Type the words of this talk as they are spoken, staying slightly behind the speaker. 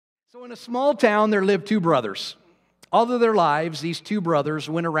So in a small town, there lived two brothers. All of their lives, these two brothers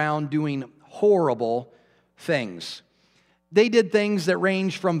went around doing horrible things. They did things that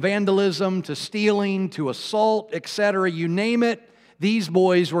ranged from vandalism to stealing to assault, etc. You name it, these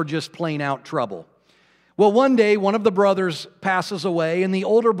boys were just plain out trouble. Well, one day, one of the brothers passes away, and the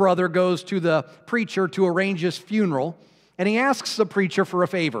older brother goes to the preacher to arrange his funeral, and he asks the preacher for a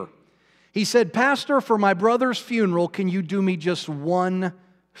favor. He said, "Pastor, for my brother's funeral, can you do me just one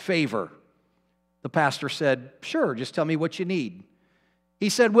favor?" The pastor said, "Sure, just tell me what you need." He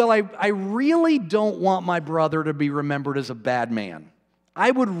said, "Well, I really don't want my brother to be remembered as a bad man. I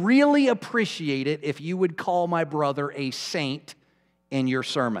would really appreciate it if you would call my brother a saint in your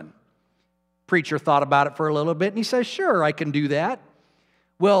sermon." Preacher thought about it for a little bit, and he says, "Sure, I can do that."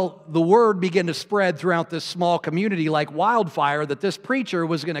 Well, the word began to spread throughout this small community like wildfire that this preacher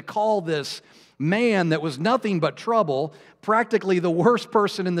was going to call this man that was nothing but trouble, practically the worst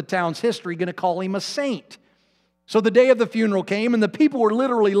person in the town's history, going to call him a saint. So the day of the funeral came, and the people were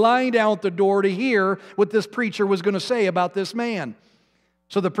literally lying down at the door to hear what this preacher was going to say about this man.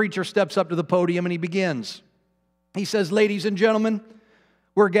 So the preacher steps up to the podium and he begins. He says, "Ladies and gentlemen,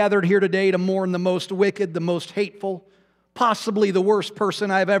 we're gathered here today to mourn the most wicked, the most hateful, possibly the worst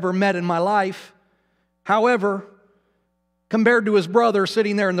person I've ever met in my life. However, compared to his brother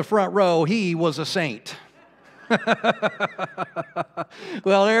sitting there in the front row, he was a saint."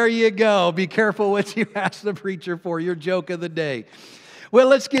 Well, there you go. Be careful what you ask the preacher for, your joke of the day. Well,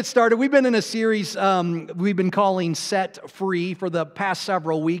 let's get started. We've been in a series we've been calling Set Free for the past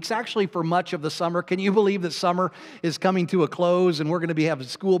several weeks, actually for much of the summer. Can you believe that summer is coming to a close and we're going to be having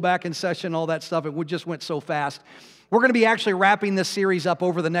school back in session, all that stuff? It just went so fast. We're going to be actually wrapping this series up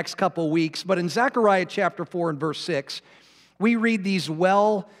over the next couple weeks. But in Zechariah chapter 4 and verse 6, we read these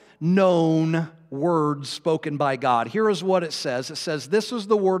well-known words spoken by God. Here is what it says. It says, "This is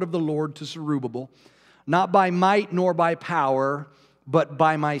the word of the Lord to Zerubbabel, not by might nor by power, but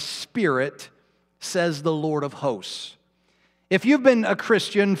by my Spirit, says the Lord of hosts." If you've been a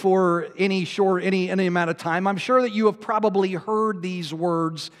Christian for any amount of time, I'm sure that you have probably heard these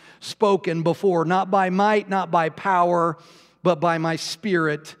words spoken before. "Not by might, not by power, but by my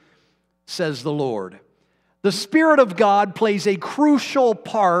Spirit, says the Lord." The Spirit of God plays a crucial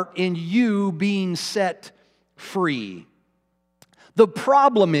part in you being set free. The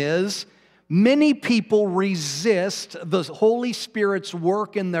problem is, many people resist the Holy Spirit's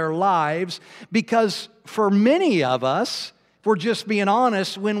work in their lives because for many of us, if we're just being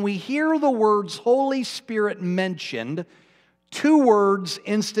honest, when we hear the words Holy Spirit mentioned, two words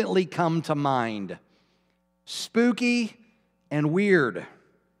instantly come to mind: spooky and weird.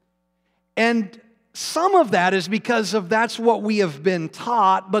 And some of that is because that's what we have been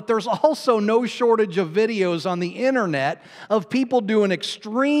taught, but there's also no shortage of videos on the internet of people doing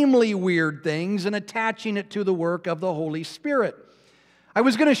extremely weird things and attaching it to the work of the Holy Spirit. I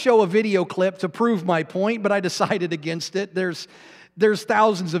was going to show a video clip to prove my point, but I decided against it. There's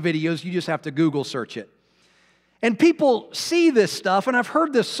thousands of videos. You just have to Google search it. And people see this stuff, and I've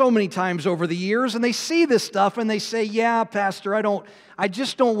heard this so many times over the years, and they see this stuff and they say, "Yeah, Pastor, I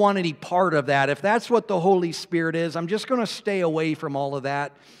just don't want any part of that. If that's what the Holy Spirit is, I'm just going to stay away from all of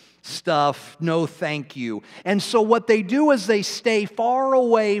that stuff. No, thank you." And so what they do is they stay far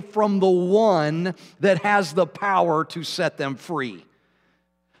away from the one that has the power to set them free.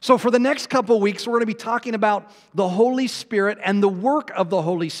 So for the next couple of weeks, we're going to be talking about the Holy Spirit and the work of the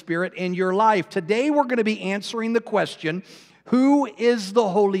Holy Spirit in your life. Today, we're going to be answering the question, who is the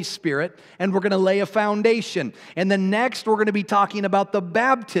Holy Spirit? And we're going to lay a foundation. And then next, we're going to be talking about the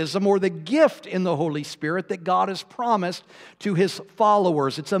baptism or the gift in the Holy Spirit that God has promised to His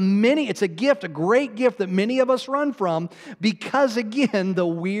followers. It's a gift, a great gift that many of us run from because, again, the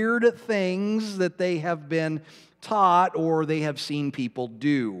weird things that they have been taught or they have seen people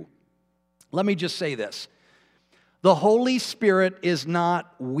do. Let me just say this. The Holy Spirit is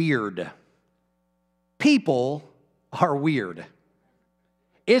not weird. People are weird.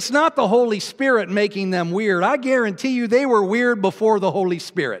 It's not the Holy Spirit making them weird. I guarantee you they were weird before the Holy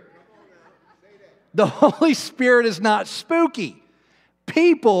Spirit. The Holy Spirit is not spooky.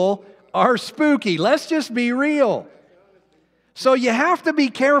 People are spooky. Let's just be real. So you have to be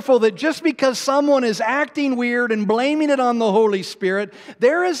careful that just because someone is acting weird and blaming it on the Holy Spirit,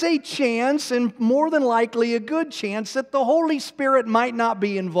 there is a chance, and more than likely a good chance, that the Holy Spirit might not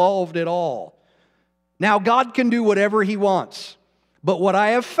be involved at all. Now, God can do whatever He wants. But what I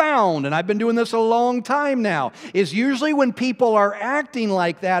have found, and I've been doing this a long time now, is usually when people are acting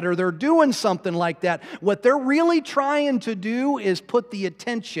like that or they're doing something like that, what they're really trying to do is put the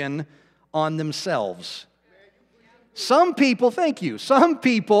attention on themselves. Some people, thank you, some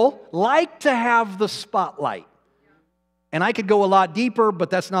people like to have the spotlight. And I could go a lot deeper, but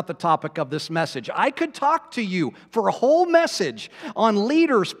that's not the topic of this message. I could talk to you for a whole message on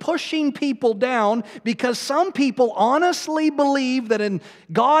leaders pushing people down because some people honestly believe that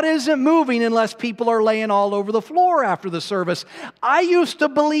God isn't moving unless people are laying all over the floor after the service. I used to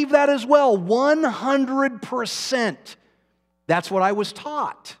believe that as well, 100%. That's what I was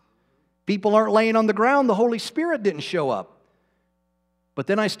taught. People aren't laying on the ground, the Holy Spirit didn't show up. But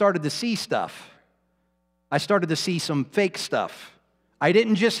then I started to see stuff. I started to see some fake stuff. I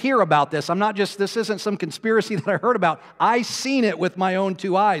didn't just hear about this. This isn't some conspiracy that I heard about. I seen it with my own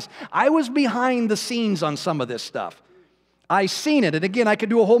two eyes. I was behind the scenes on some of this stuff. I seen it. And again, I could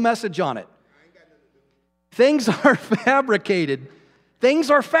do a whole message on it. Things are fabricated.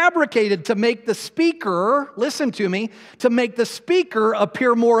 Things are fabricated to make the speaker, listen to me, to make the speaker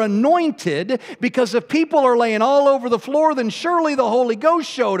appear more anointed, because if people are laying all over the floor, then surely the Holy Ghost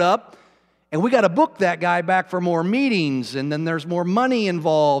showed up. And we got to book that guy back for more meetings, and then there's more money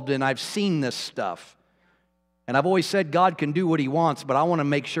involved, and I've seen this stuff. And I've always said God can do what He wants, but I want to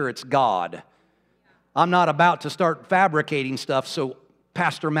make sure it's God. I'm not about to start fabricating stuff so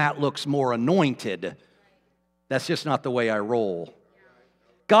Pastor Matt looks more anointed. That's just not the way I roll.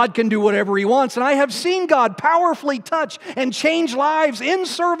 God can do whatever He wants, and I have seen God powerfully touch and change lives in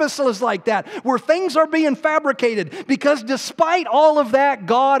services like that, where things are being fabricated, because despite all of that,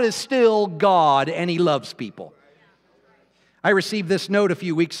 God is still God, and He loves people. I received this note a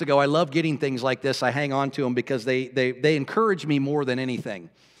few weeks ago. I love getting things like this. I hang on to them because they encourage me more than anything.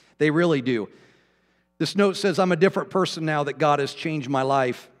 They really do. This note says, "I'm a different person now that God has changed my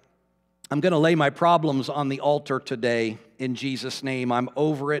life. I'm going to lay my problems on the altar today in Jesus' name. I'm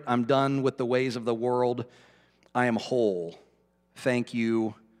over it. I'm done with the ways of the world. I am whole. Thank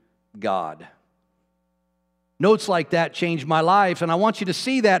you, God." Notes like that change my life, and I want you to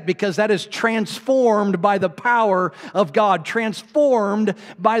see that because that is transformed by the power of God, transformed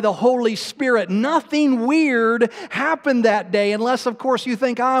by the Holy Spirit. Nothing weird happened that day, unless, of course, you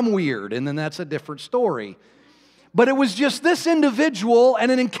think I'm weird, and then that's a different story. But it was just this individual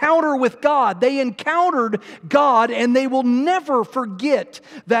and an encounter with God. They encountered God, and they will never forget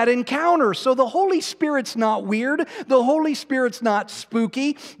that encounter. So the Holy Spirit's not weird. The Holy Spirit's not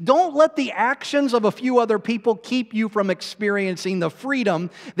spooky. Don't let the actions of a few other people keep you from experiencing the freedom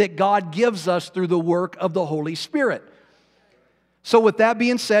that God gives us through the work of the Holy Spirit. So with that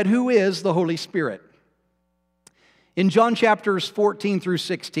being said, who is the Holy Spirit? In John chapters 14 through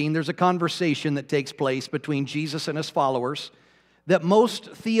 16, there's a conversation that takes place between Jesus and His followers that most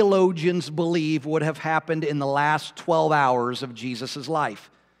theologians believe would have happened in the last 12 hours of Jesus' life.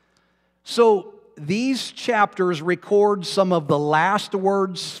 So these chapters record some of the last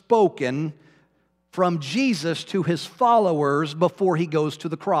words spoken from Jesus to His followers before He goes to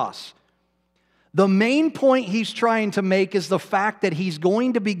the cross. The main point He's trying to make is the fact that He's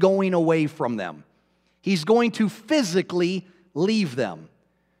going to be going away from them. He's going to physically leave them.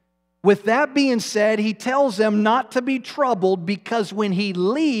 With that being said, He tells them not to be troubled, because when He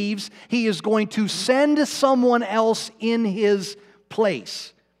leaves, He is going to send someone else in His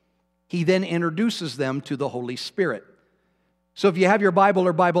place. He then introduces them to the Holy Spirit. So if you have your Bible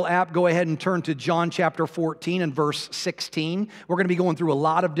or Bible app, go ahead and turn to John chapter 14 and verse 16. We're going to be going through a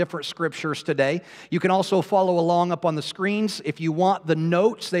lot of different scriptures today. You can also follow along up on the screens. If you want the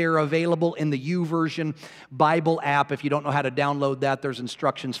notes, they are available in the YouVersion Bible app. If you don't know how to download that, there's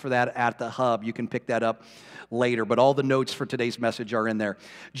instructions for that at the hub. You can pick that up later, but all the notes for today's message are in there.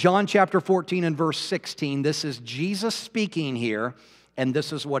 John chapter 14 and verse 16, this is Jesus speaking here, and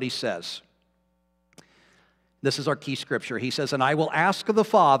this is what He says. This is our key scripture. He says, "And I will ask the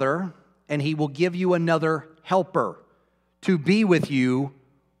Father, and He will give you another helper to be with you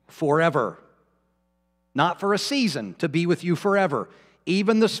forever." Not for a season, to be with you forever.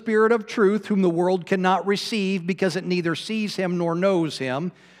 "Even the Spirit of truth, whom the world cannot receive, because it neither sees Him nor knows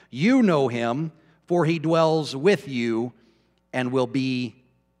Him. You know Him, for He dwells with you and will be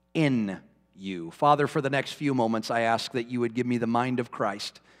in you." Father, for the next few moments, I ask that You would give me the mind of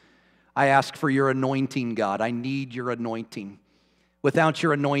Christ. I ask for Your anointing, God. I need Your anointing. Without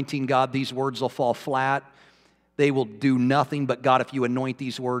Your anointing, God, these words will fall flat. They will do nothing, but God, if You anoint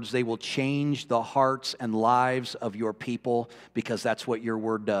these words, they will change the hearts and lives of Your people, because that's what Your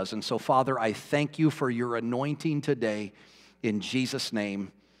word does. And so, Father, I thank You for Your anointing today. In Jesus'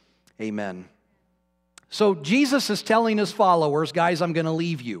 name, amen. So Jesus is telling His followers, guys, I'm going to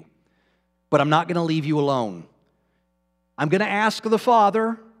leave you, but I'm not going to leave you alone. I'm going to ask the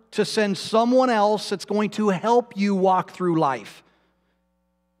Father to send someone else that's going to help you walk through life.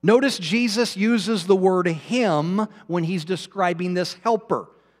 Notice Jesus uses the word him when he's describing this helper.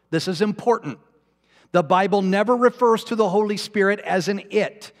 This is important. The Bible never refers to the Holy Spirit as an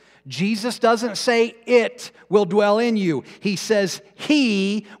it. Jesus doesn't say it will dwell in you. He says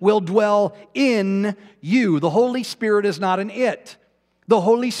he will dwell in you. The Holy Spirit is not an it. The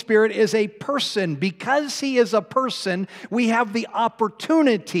Holy Spirit is a person. Because he is a person, we have the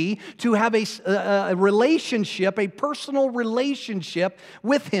opportunity to have a relationship, a personal relationship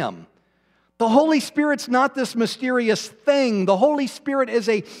with him. The Holy Spirit's not this mysterious thing. The Holy Spirit is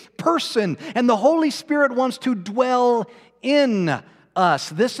a person, and the Holy Spirit wants to dwell in us.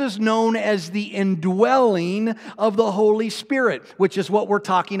 This is known as the indwelling of the Holy Spirit, which is what we're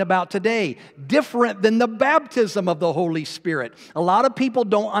talking about today. Different than the baptism of the Holy Spirit. A lot of people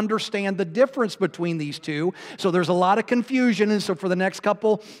don't understand the difference between these two, so there's a lot of confusion, and so for the next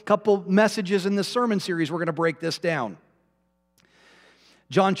couple messages in this sermon series, we're going to break this down.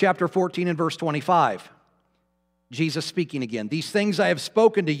 John chapter 14 and verse 25. Jesus speaking again. These things I have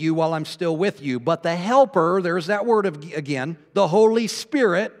spoken to you while I'm still with you, but the Helper, there's that word again, the Holy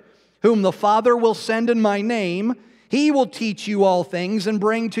Spirit, whom the Father will send in my name, he will teach you all things and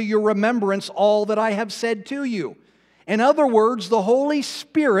bring to your remembrance all that I have said to you. In other words, the Holy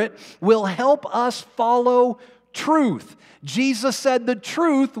Spirit will help us follow truth. Jesus said the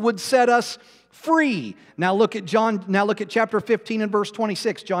truth would set us free. Now look at chapter 15 and verse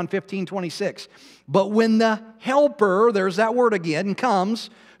 26, John 15, 26. But when the Helper, there's that word again, comes,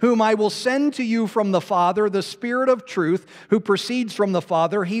 whom I will send to you from the Father, the Spirit of truth, who proceeds from the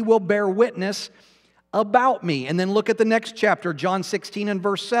Father, he will bear witness about me. And then look at the next chapter, John 16 and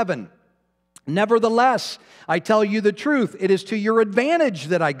verse 7. Nevertheless, I tell you the truth, it is to your advantage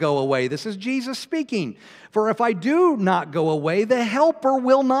that I go away. This is Jesus speaking. For if I do not go away, the Helper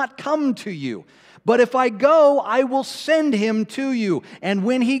will not come to you. But if I go, I will send him to you. And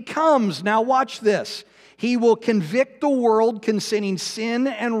when he comes, now watch this, he will convict the world concerning sin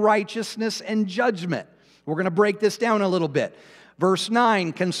and righteousness and judgment. We're going to break this down a little bit. Verse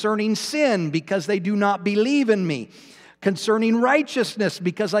 9, concerning sin, because they do not believe in me. Concerning righteousness,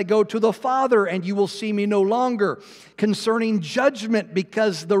 because I go to the Father and you will see me no longer. Concerning judgment,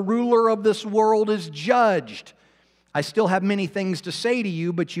 because the ruler of this world is judged. I still have many things to say to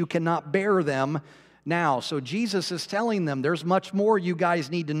you, but you cannot bear them now. So Jesus is telling them, there's much more you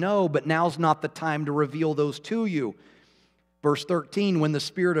guys need to know, but now's not the time to reveal those to you. Verse 13, when the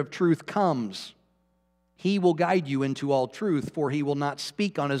Spirit of truth comes, he will guide you into all truth, for he will not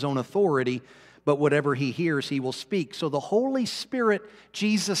speak on his own authority, but whatever he hears, he will speak. So the Holy Spirit,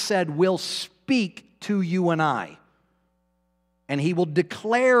 Jesus said, will speak to you and I. And he will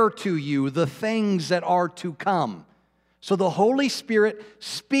declare to you the things that are to come. So the Holy Spirit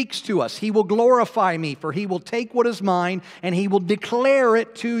speaks to us. He will glorify me, for he will take what is mine and he will declare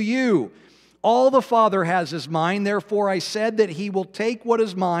it to you. All the Father has is mine, therefore I said that he will take what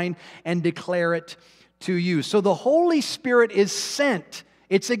is mine and declare it to you. So the Holy Spirit is sent.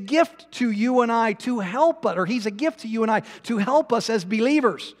 It's a gift to you and I to help us, or he's a gift to you and I to help us as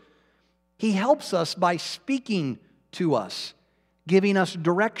believers. He helps us by speaking to us, giving us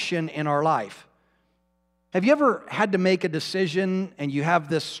direction in our life. Have you ever had to make a decision and you have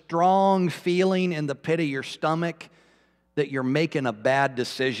this strong feeling in the pit of your stomach that you're making a bad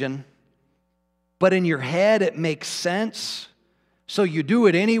decision, but in your head it makes sense, so you do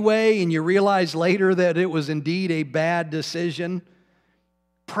it anyway and you realize later that it was indeed a bad decision?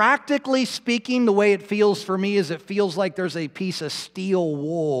 Practically speaking, the way it feels for me is it feels like there's a piece of steel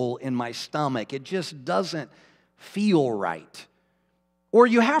wool in my stomach. It just doesn't feel right. Or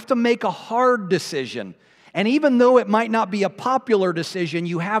you have to make a hard decision. And even though it might not be a popular decision,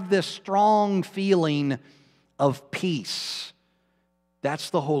 you have this strong feeling of peace. That's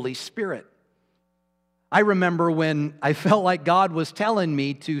the Holy Spirit. I remember when I felt like God was telling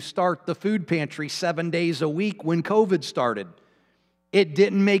me to start the food pantry 7 days a week when COVID started. It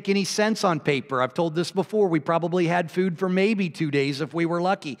didn't make any sense on paper. I've told this before. We probably had food for maybe 2 days if we were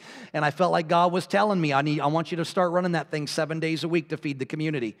lucky. And I felt like God was telling me, I want you to start running that thing 7 days a week to feed the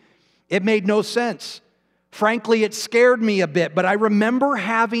community. It made no sense. Frankly, it scared me a bit, but I remember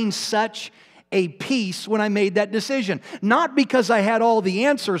having such a peace when I made that decision. Not because I had all the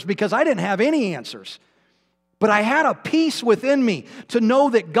answers, because I didn't have any answers. But I had a peace within me to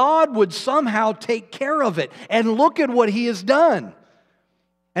know that God would somehow take care of it. And look at what he has done.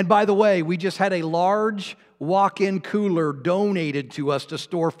 And by the way, we just had a large walk-in cooler donated to us to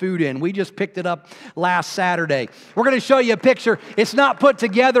store food in. We just picked it up last Saturday. We're going to show you a picture. It's not put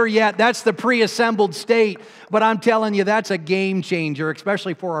together yet. That's the pre-assembled state. But I'm telling you, that's a game changer,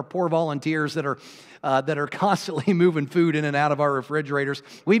 especially for our poor volunteers that are that are constantly moving food in and out of our refrigerators.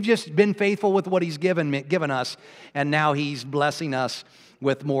 We've just been faithful with what He's given us, and now He's blessing us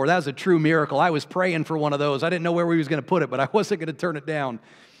with more. That was a true miracle. I was praying for one of those. I didn't know where we was going to put it, but I wasn't going to turn it down.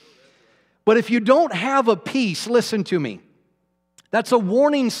 But if you don't have a peace, listen to me. That's a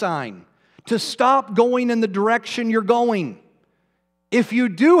warning sign to stop going in the direction you're going. If you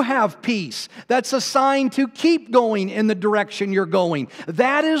do have peace, that's a sign to keep going in the direction you're going.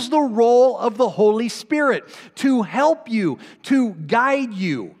 That is the role of the Holy Spirit, to help you, to guide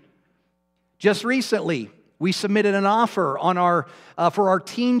you. Just recently, we submitted an offer on for our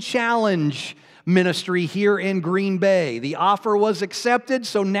Teen Challenge ministry here in Green Bay. The offer was accepted,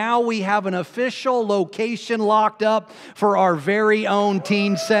 so now we have an official location locked up for our very own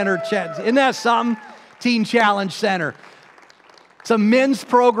Teen Center. Isn't that something? Teen Challenge Center. It's a men's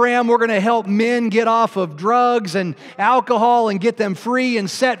program. We're going to help men get off of drugs and alcohol and get them free and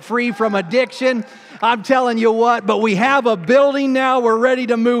set free from addiction. I'm telling you what, but we have a building now. We're ready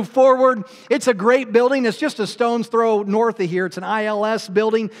to move forward. It's a great building. It's just a stone's throw north of here. It's an ILS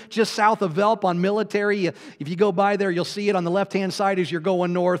building just south of Velp on Military. If you go by there, you'll see it on the left-hand side as you're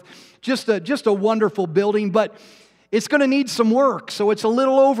going north. Just a wonderful building, but it's going to need some work. So it's a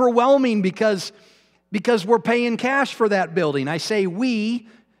little overwhelming because we're paying cash for that building. I say we,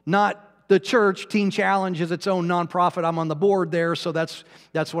 not the church. Teen Challenge is its own nonprofit. I'm on the board there, so that's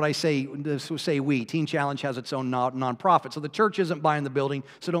what I say. Say we. Teen Challenge has its own nonprofit. So the church isn't buying the building,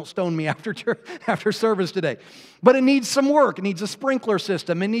 so don't stone me after service today. But it needs some work. It needs a sprinkler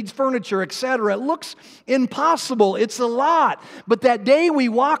system. It needs furniture, etc. It looks impossible. It's a lot. But that day we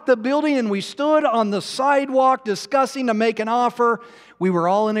walked the building and we stood on the sidewalk discussing to make an offer, we were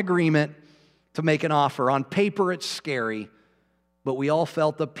all in agreement to make an offer. On paper, it's scary, but we all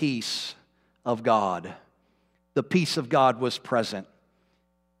felt the peace of God. The peace of God was present.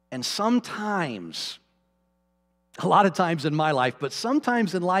 And sometimes, a lot of times in my life, but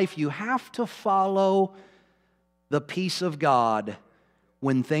sometimes in life, you have to follow the peace of God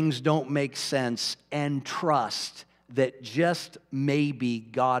when things don't make sense and trust that just maybe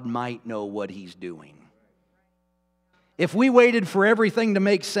God might know what He's doing. If we waited for everything to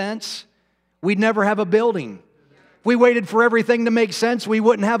make sense, we'd never have a building. If we waited for everything to make sense, we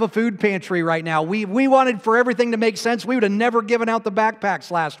wouldn't have a food pantry right now. We wanted for everything to make sense, we would have never given out the backpacks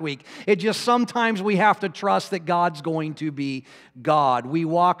last week. It just sometimes we have to trust that God's going to be God. We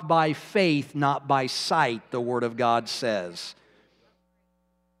walk by faith, not by sight, the Word of God says.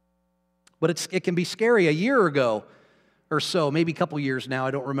 But it can be scary. A year ago or so, maybe a couple years now,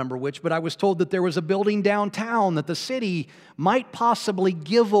 I don't remember which, but I was told that there was a building downtown that the city might possibly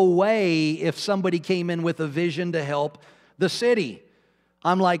give away if somebody came in with a vision to help the city.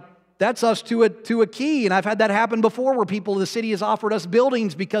 I'm like, that's us to a key, and I've had that happen before where people in the city has offered us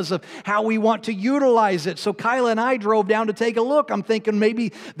buildings because of how we want to utilize it. So Kyla and I drove down to take a look. I'm thinking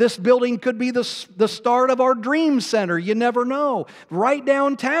maybe this building could be the start of our dream center. You never know. Right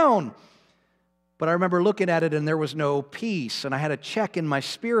downtown. But I remember looking at it and there was no peace. And I had a check in my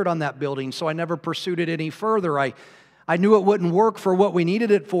spirit on that building, so I never pursued it any further. I knew it wouldn't work for what we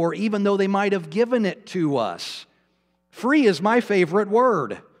needed it for, even though they might have given it to us. Free is my favorite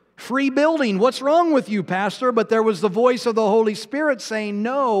word. Free building. What's wrong with you, Pastor? But there was the voice of the Holy Spirit saying,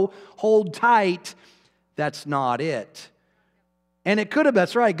 no, hold tight. That's not it. And it could have,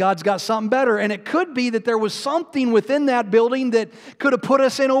 that's right, God's got something better. And it could be that there was something within that building that could have put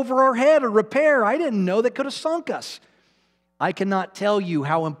us in over our head, a repair I didn't know that could have sunk us. I cannot tell you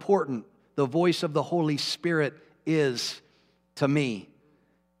how important the voice of the Holy Spirit is to me.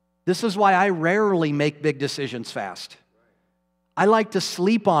 This is why I rarely make big decisions fast. I like to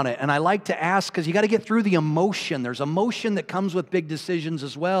sleep on it, and I like to ask, because you got to get through the emotion. There's emotion that comes with big decisions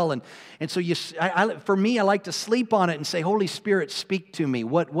as well, and so for me, I like to sleep on it and say, Holy Spirit, speak to me.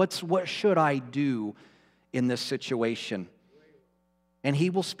 What should I do in this situation? And He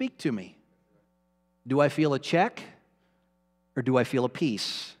will speak to me. Do I feel a check, or do I feel a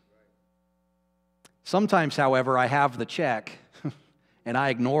peace? Sometimes, however, I have the check, and I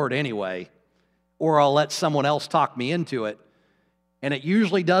ignore it anyway, or I'll let someone else talk me into it. And it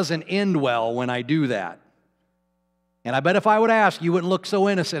usually doesn't end well when I do that. And I bet if I would ask, you wouldn't look so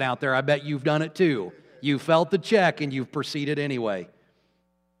innocent out there. I bet you've done it too. You felt the check and you've proceeded anyway.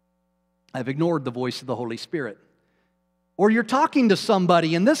 I've ignored the voice of the Holy Spirit. Or you're talking to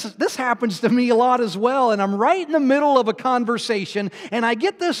somebody, and this happens to me a lot as well, and I'm right in the middle of a conversation, and I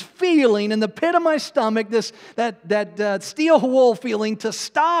get this feeling in the pit of my stomach, that steel wool feeling to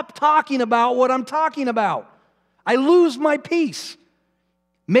stop talking about what I'm talking about. I lose my peace.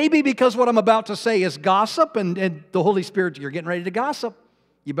 Maybe because what I'm about to say is gossip, and the Holy Spirit, you're getting ready to gossip.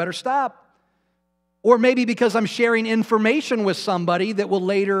 You better stop. Or maybe because I'm sharing information with somebody that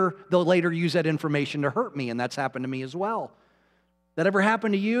they'll later use that information to hurt me, and that's happened to me as well. That ever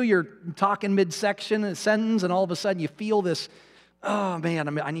happened to you? You're talking midsection and sentence, and all of a sudden you feel this, oh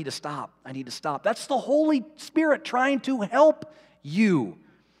man, I need to stop. I need to stop. That's the Holy Spirit trying to help you.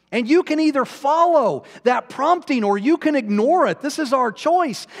 And you can either follow that prompting or you can ignore it. This is our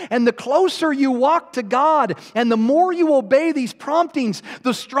choice. And the closer you walk to God and the more you obey these promptings,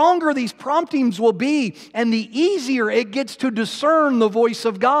 the stronger these promptings will be and the easier it gets to discern the voice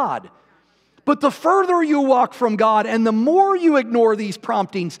of God. But the further you walk from God and the more you ignore these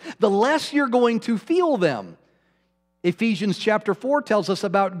promptings, the less you're going to feel them. Ephesians chapter 4 tells us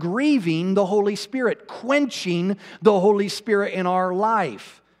about grieving the Holy Spirit, quenching the Holy Spirit in our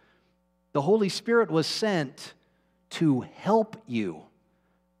life. The Holy Spirit was sent to help you,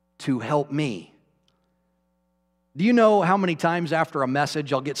 to help me. Do you know how many times after a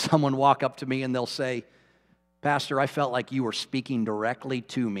message I'll get someone walk up to me and they'll say, Pastor, I felt like you were speaking directly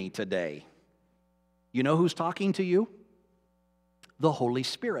to me today. You know who's talking to you? The Holy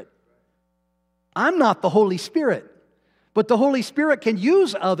Spirit. I'm not the Holy Spirit, but the Holy Spirit can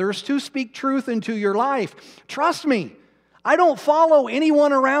use others to speak truth into your life. Trust me. I don't follow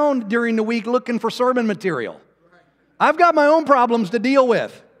anyone around during the week looking for sermon material. I've got my own problems to deal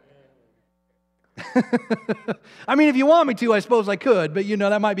with. I mean, if you want me to, I suppose I could, but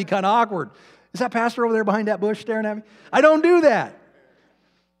that might be kind of awkward. Is that pastor over there behind that bush staring at me? I don't do that.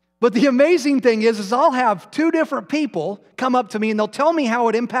 But the amazing thing is I'll have two different people come up to me and they'll tell me how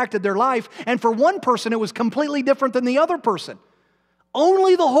it impacted their life, and for one person it was completely different than the other person.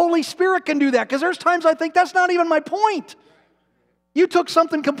 Only the Holy Spirit can do that, because there's times I think that's not even my point. You took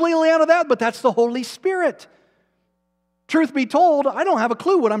something completely out of that, but that's the Holy Spirit. Truth be told, I don't have a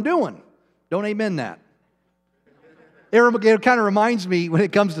clue what I'm doing. Don't amen that. It kind of reminds me, when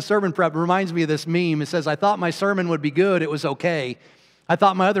it comes to sermon prep, it reminds me of this meme. It says, I thought my sermon would be good, it was okay. I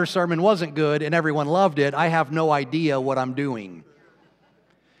thought my other sermon wasn't good, and everyone loved it. I have no idea what I'm doing.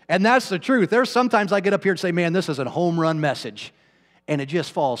 And that's the truth. There's sometimes I get up here and say, man, this is a home run message, and it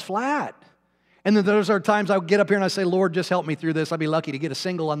just falls flat. And then those are times I get up here and I say, Lord, just help me through this. I'd be lucky to get a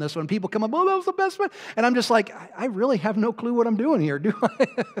single on this one. People come up, oh, that was the best one. And I'm just like, I really have no clue what I'm doing here, do I?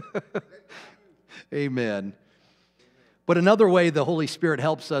 Amen. But another way the Holy Spirit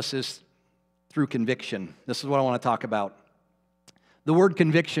helps us is through conviction. This is what I want to talk about. The word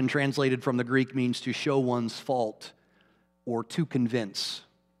conviction, translated from the Greek, means to show one's fault or to convince.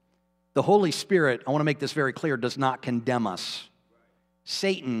 The Holy Spirit, I want to make this very clear, does not condemn us.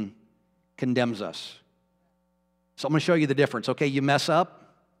 Satan condemns us. So I'm going to show you the difference. Okay, you mess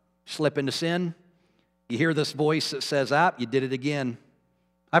up, slip into sin. You hear this voice that says, you did it again.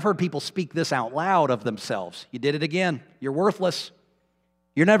 I've heard people speak this out loud of themselves. You did it again. You're worthless.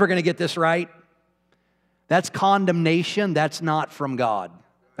 You're never going to get this right. That's condemnation. That's not from God.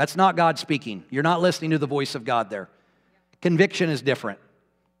 That's not God speaking. You're not listening to the voice of God there. Conviction is different.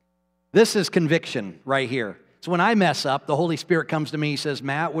 This is conviction right here. So when I mess up, the Holy Spirit comes to me and says,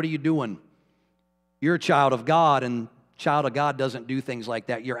 Matt, what are you doing? You're a child of God, and child of God doesn't do things like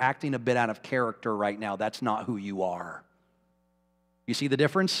that. You're acting a bit out of character right now. That's not who you are. You see the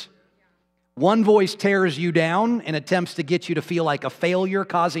difference? One voice tears you down and attempts to get you to feel like a failure,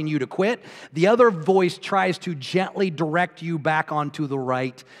 causing you to quit. The other voice tries to gently direct you back onto the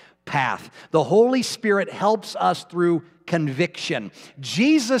right path. The Holy Spirit helps us through conviction.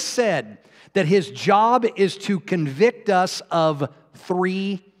 Jesus said that His job is to convict us of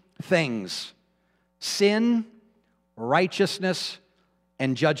three things: sin, righteousness,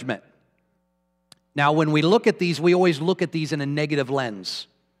 and judgment. Now, when we look at these, we always look at these in a negative lens.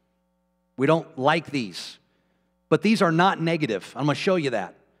 We don't like these, but these are not negative. I'm going to show you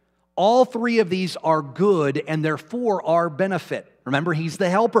that. All three of these are good and they're for our benefit. Remember, He's the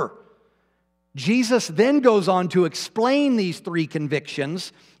helper. Jesus then goes on to explain these three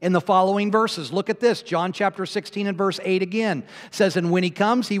convictions in the following verses. Look at this. John chapter 16 and verse 8 again. It says, and when He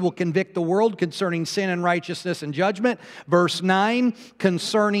comes, He will convict the world concerning sin and righteousness and judgment. Verse 9,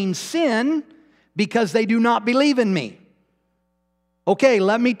 concerning sin, because they do not believe in me. Okay,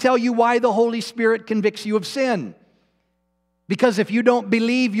 let me tell you why the Holy Spirit convicts you of sin. Because if you don't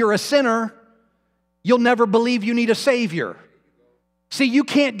believe you're a sinner, you'll never believe you need a Savior. See, you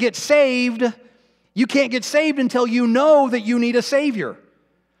can't get saved. You can't get saved until you know that you need a Savior.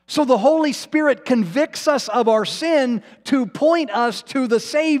 So the Holy Spirit convicts us of our sin to point us to the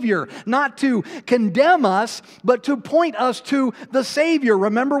Savior, not to condemn us, but to point us to the Savior.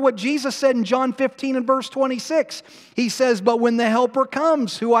 Remember what Jesus said in John 15 and verse 26. He says, "But when the Helper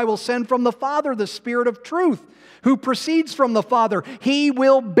comes, who I will send from the Father, the Spirit of truth, who proceeds from the Father, He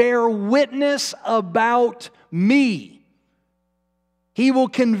will bear witness about me." He will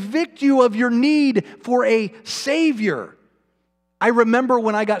convict you of your need for a Savior. I remember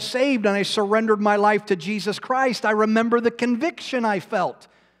when I got saved and I surrendered my life to Jesus Christ, I remember the conviction I felt.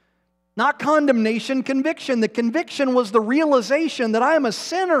 Not condemnation, conviction. The conviction was the realization that I am a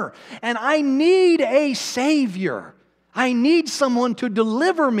sinner and I need a Savior. I need someone to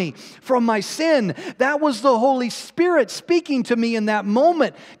deliver me from my sin. That was the Holy Spirit speaking to me in that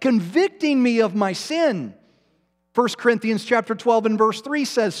moment, convicting me of my sin. 1 Corinthians chapter 12 and verse 3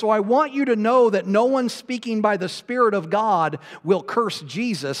 says, "So I want you to know that no one speaking by the Spirit of God will curse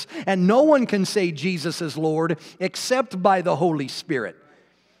Jesus, and no one can say Jesus is Lord except by the Holy Spirit."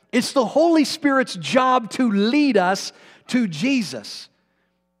 It's the Holy Spirit's job to lead us to Jesus.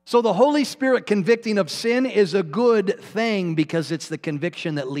 So the Holy Spirit convicting of sin is a good thing because it's the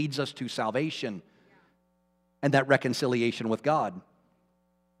conviction that leads us to salvation and that reconciliation with God.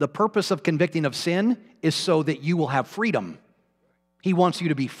 The purpose of convicting of sin is so that you will have freedom. He wants you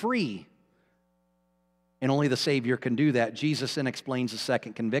to be free. And only the Savior can do that. Jesus then explains the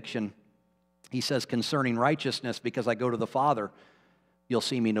second conviction. He says, "Concerning righteousness, because I go to the Father, you'll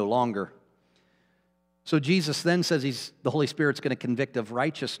see me no longer." So Jesus then says the Holy Spirit's going to convict of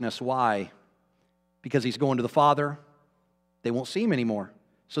righteousness. Why? Because He's going to the Father. They won't see Him anymore.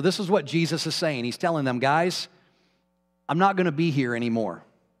 So this is what Jesus is saying. He's telling them, guys, I'm not going to be here anymore.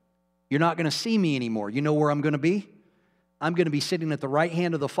 You're not going to see me anymore. You know where I'm going to be? I'm going to be sitting at the right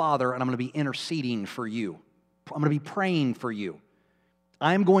hand of the Father, and I'm going to be interceding for you. I'm going to be praying for you.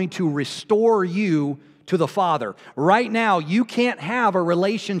 I'm going to restore you to the Father. Right now, you can't have a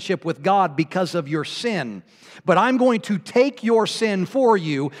relationship with God because of your sin. But I'm going to take your sin for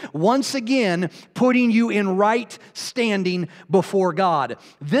you, once again, putting you in right standing before God.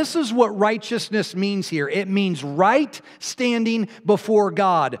 This is what righteousness means here. It means right standing before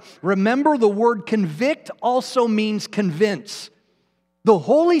God. Remember, the word convict also means convince. The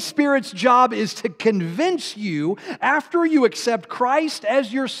Holy Spirit's job is to convince you, after you accept Christ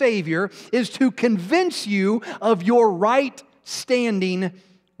as your Savior, is to convince you of your right standing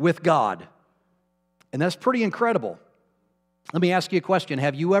with God. And that's pretty incredible. Let me ask you a question.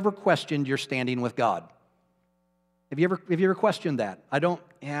 Have you ever questioned your standing with God? Have you ever questioned that? I don't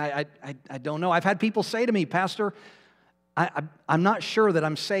know. I've had people say to me, "Pastor, I'm not sure that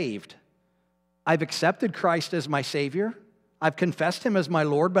I'm saved. I've accepted Christ as my Savior. I've confessed Him as my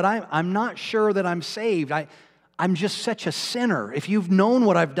Lord, but I'm not sure that I'm saved. I'm just such a sinner. If you've known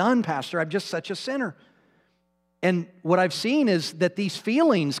what I've done, Pastor, I'm just such a sinner." And what I've seen is that these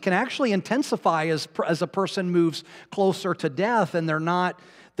feelings can actually intensify as a person moves closer to death, and they're not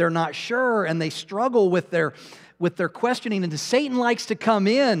sure, and they struggle with their questioning. And Satan likes to come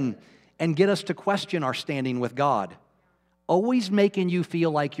in and get us to question our standing with God, always making you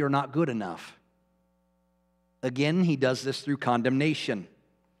feel like you're not good enough. Again, he does this through condemnation.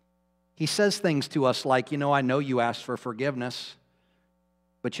 He says things to us like, "I know you asked for forgiveness,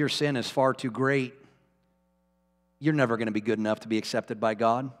 but your sin is far too great. You're never going to be good enough to be accepted by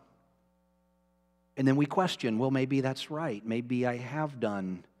God." And then we question, well, maybe that's right. Maybe I have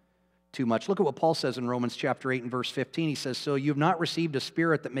done too much. Look at what Paul says in Romans chapter 8 and verse 15. He says, "So you've not received a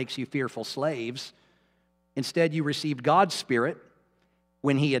spirit that makes you fearful slaves. Instead, you received God's Spirit.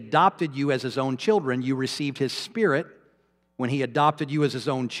 When He adopted you as His own children, you received His Spirit. When He adopted you as His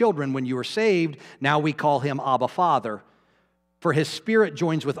own children, when you were saved, now we call Him Abba, Father. For His Spirit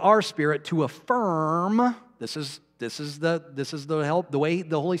joins with our spirit to affirm." This is the help, the way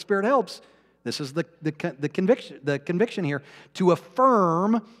the Holy Spirit helps. This is the conviction here, to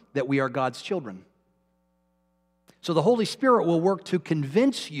affirm that we are God's children. So the Holy Spirit will work to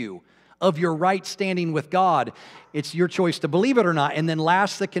convince you of your right standing with God. It's your choice to believe it or not. And then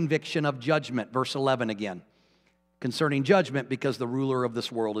last, the conviction of judgment. Verse 11 again. Concerning judgment, because the ruler of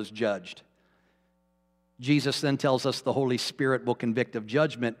this world is judged. Jesus then tells us the Holy Spirit will convict of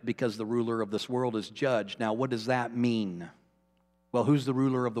judgment because the ruler of this world is judged. Now, what does that mean? Well, who's the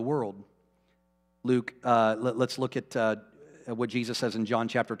ruler of the world? Luke, let's look at what Jesus says in John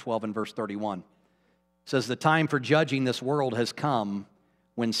chapter 12 and verse 31. It says, "The time for judging this world has come,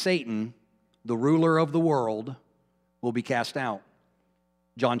 when Satan, the ruler of the world, will be cast out."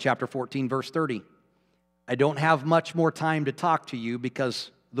 John chapter 14, verse 30. "I don't have much more time to talk to you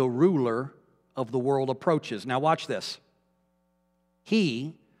because the ruler of the world approaches." Now watch this.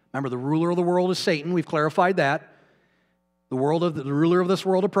 "He Remember, the ruler of the world is Satan. We've clarified that. The ruler of this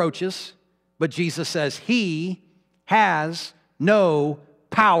world approaches, but Jesus says, he has no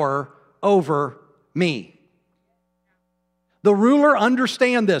power over me. The ruler,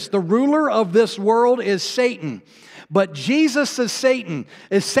 understand this, the ruler of this world is Satan. But Jesus is saying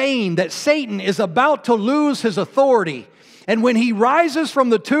that Satan is about to lose his authority. And when he rises from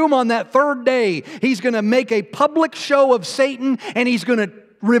the tomb on that third day, he's going to make a public show of Satan, and he's going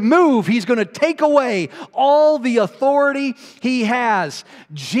to take away all the authority he has.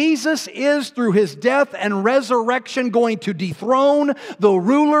 Jesus is, through his death and resurrection, going to dethrone the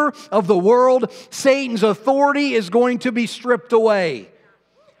ruler of the world. Satan's authority is going to be stripped away.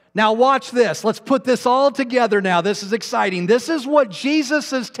 Now watch this. Let's put this all together now. This is exciting. This is what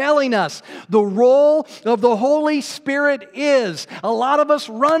Jesus is telling us the role of the Holy Spirit is. A lot of us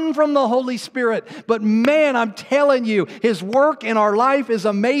run from the Holy Spirit, but man, I'm telling you, his work in our life is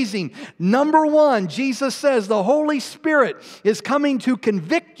amazing. Number one, Jesus says the Holy Spirit is coming to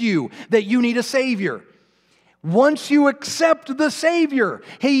convict you that you need a Savior. Once you accept the Savior,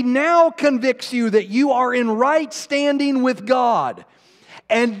 he now convicts you that you are in right standing with God.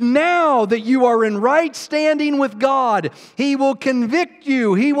 And now that you are in right standing with God, he will convict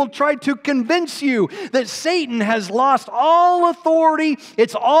you. He will try to convince you that Satan has lost all authority.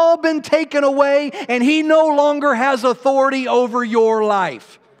 It's all been taken away, and he no longer has authority over your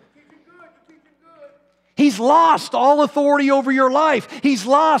life. He's lost all authority over your life. He's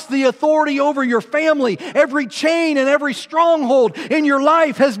lost the authority over your family. Every chain and every stronghold in your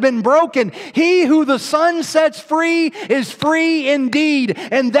life has been broken. He who the Son sets free is free indeed.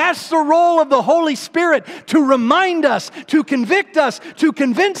 And that's the role of the Holy Spirit, to remind us, to convict us, to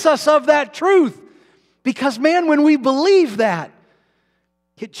convince us of that truth. Because man, when we believe that,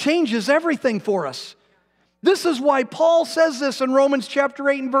 it changes everything for us. This is why Paul says this in Romans chapter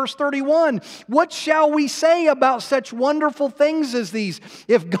 8 and verse 31. What shall we say about such wonderful things as these?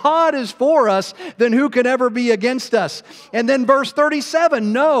 If God is for us, then who can ever be against us? And then verse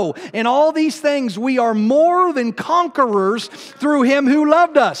 37, no, in all these things we are more than conquerors through him who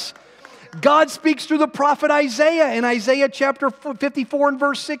loved us. God speaks through the prophet Isaiah in Isaiah chapter 54 and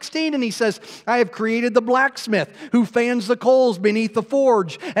verse 16, and he says, I have created the blacksmith who fans the coals beneath the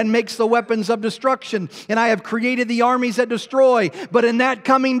forge and makes the weapons of destruction, and I have created the armies that destroy, but in that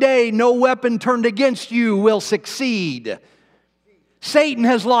coming day no weapon turned against you will succeed. Satan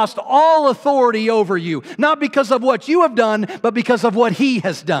has lost all authority over you, not because of what you have done, but because of what he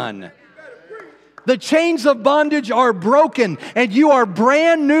has done. The chains of bondage are broken, and you are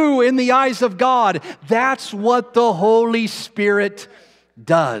brand new in the eyes of God. That's what the Holy Spirit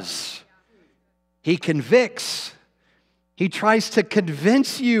does. He convicts. He tries to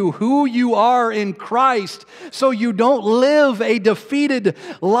convince you who you are in Christ so you don't live a defeated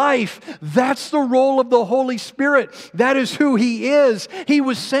life. That's the role of the Holy Spirit. That is who He is. He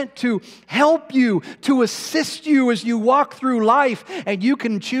was sent to help you, to assist you as you walk through life, and you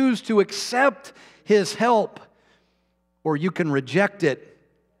can choose to accept His help, or you can reject it.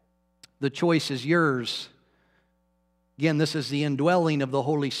 The choice is yours. Again, this is the indwelling of the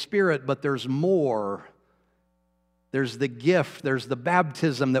Holy Spirit, but there's more. There's the gift, there's the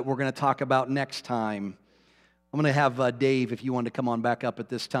baptism that we're going to talk about next time. I'm going to have Dave, if you want to come on back up at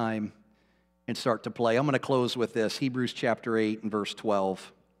this time and start to play. I'm going to close with this, Hebrews chapter 8 and verse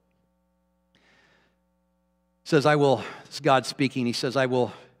 12. It says, it's God speaking, He says, I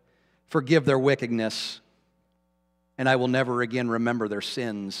will forgive their wickedness, and I will never again remember their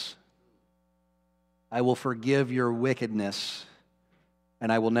sins. I will forgive your wickedness,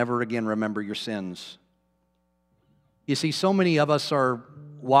 and I will never again remember your sins. You see, so many of us are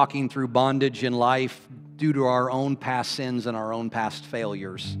walking through bondage in life due to our own past sins and our own past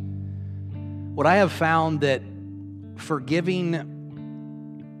failures. What I have found that forgiving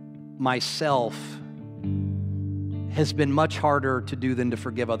myself has been much harder to do than to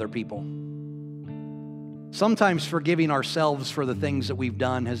forgive other people. Sometimes forgiving ourselves for the things that we've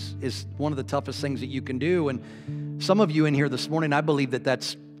done is one of the toughest things that you can do. And some of you in here this morning, I believe that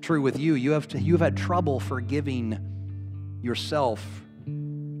that's true with you. You've had trouble forgiving yourself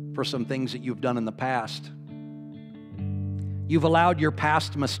for some things that you've done in the past. You've allowed your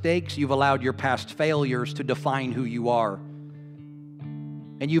past mistakes, you've allowed your past failures to define who you are.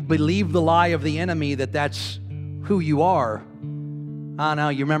 And you've believed the lie of the enemy that that's who you are. Oh, no,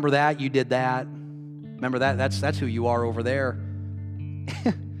 you remember that? You did that. Remember that? That's who you are over there.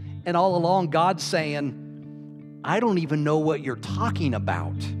 And all along, God's saying, I don't even know what you're talking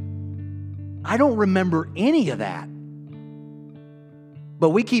about. I don't remember any of that. But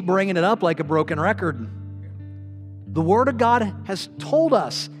we keep bringing it up like a broken record. The Word of God has told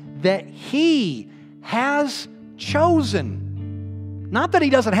us that He has chosen. Not that He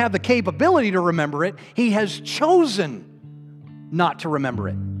doesn't have the capability to remember it. He has chosen not to remember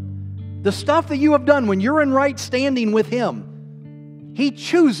it. The stuff that you have done when you're in right standing with Him, He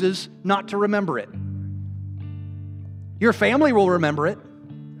chooses not to remember it. Your family will remember it.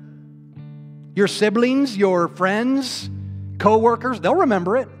 Your siblings, your friends, co-workers, they'll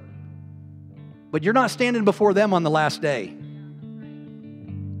remember it. But you're not standing before them on the last day.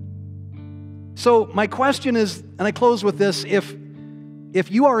 So my question is, and I close with this, if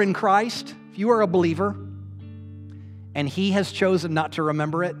you are in Christ, if you are a believer, and He has chosen not to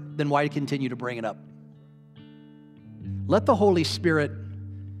remember it, then why continue to bring it up? Let the Holy Spirit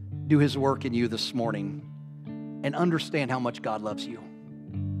do His work in you this morning and understand how much God loves you.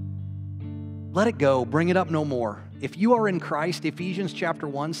 Let it go. Bring it up no more. If you are in Christ, Ephesians chapter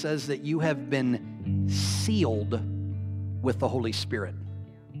 1 says that you have been sealed with the Holy Spirit.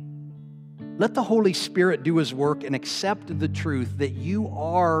 Let the Holy Spirit do His work and accept the truth that you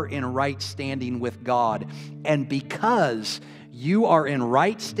are in right standing with God. And because you are in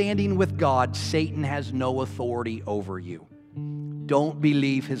right standing with God, Satan has no authority over you. Don't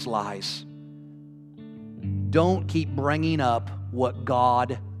believe his lies. Don't keep bringing up what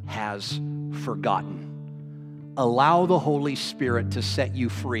God has forgotten. Allow the Holy Spirit to set you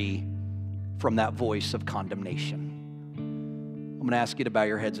free from that voice of condemnation. I'm going to ask you to bow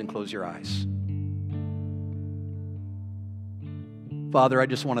your heads and close your eyes. Father, I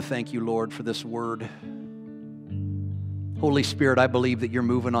just want to thank you, Lord, for this word. Holy Spirit, I believe that you're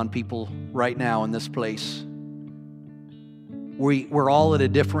moving on people right now in this place. We're all at a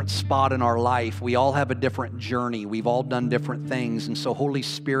different spot in our life. We all have a different journey. We've all done different things. And so, Holy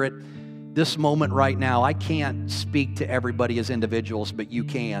Spirit, this moment right now, I can't speak to everybody as individuals, but you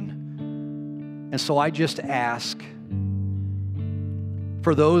can. And so I just ask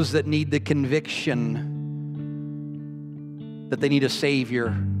for those that need the conviction that they need a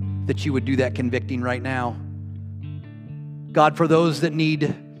Savior, that you would do that convicting right now. God, for those that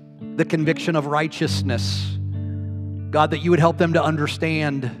need the conviction of righteousness, God, that you would help them to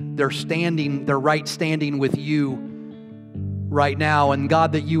understand their right standing with you right now. And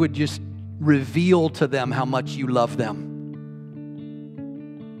God, that you would just reveal to them how much you love them.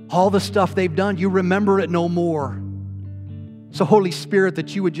 All the stuff they've done, you remember it no more. So Holy Spirit,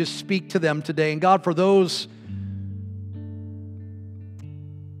 that you would just speak to them today. And God, for those,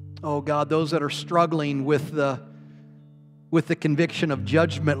 oh God, those that are struggling with the conviction of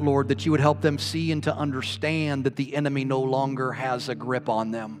judgment, Lord, that you would help them see and to understand that the enemy no longer has a grip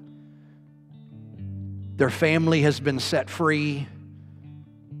on them. Their family has been set free.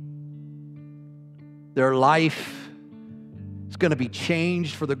 Their life is going to be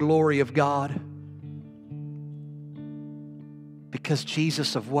changed for the glory of God because,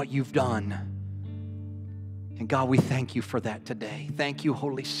 Jesus, of what you've done. And God, we thank you for that today. Thank you,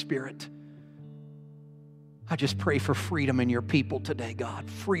 Holy Spirit. I just pray for freedom in your people today, God.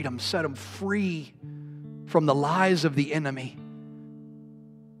 Freedom. Set them free from the lies of the enemy.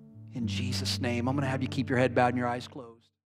 In Jesus' name, I'm going to have you keep your head bowed and your eyes closed.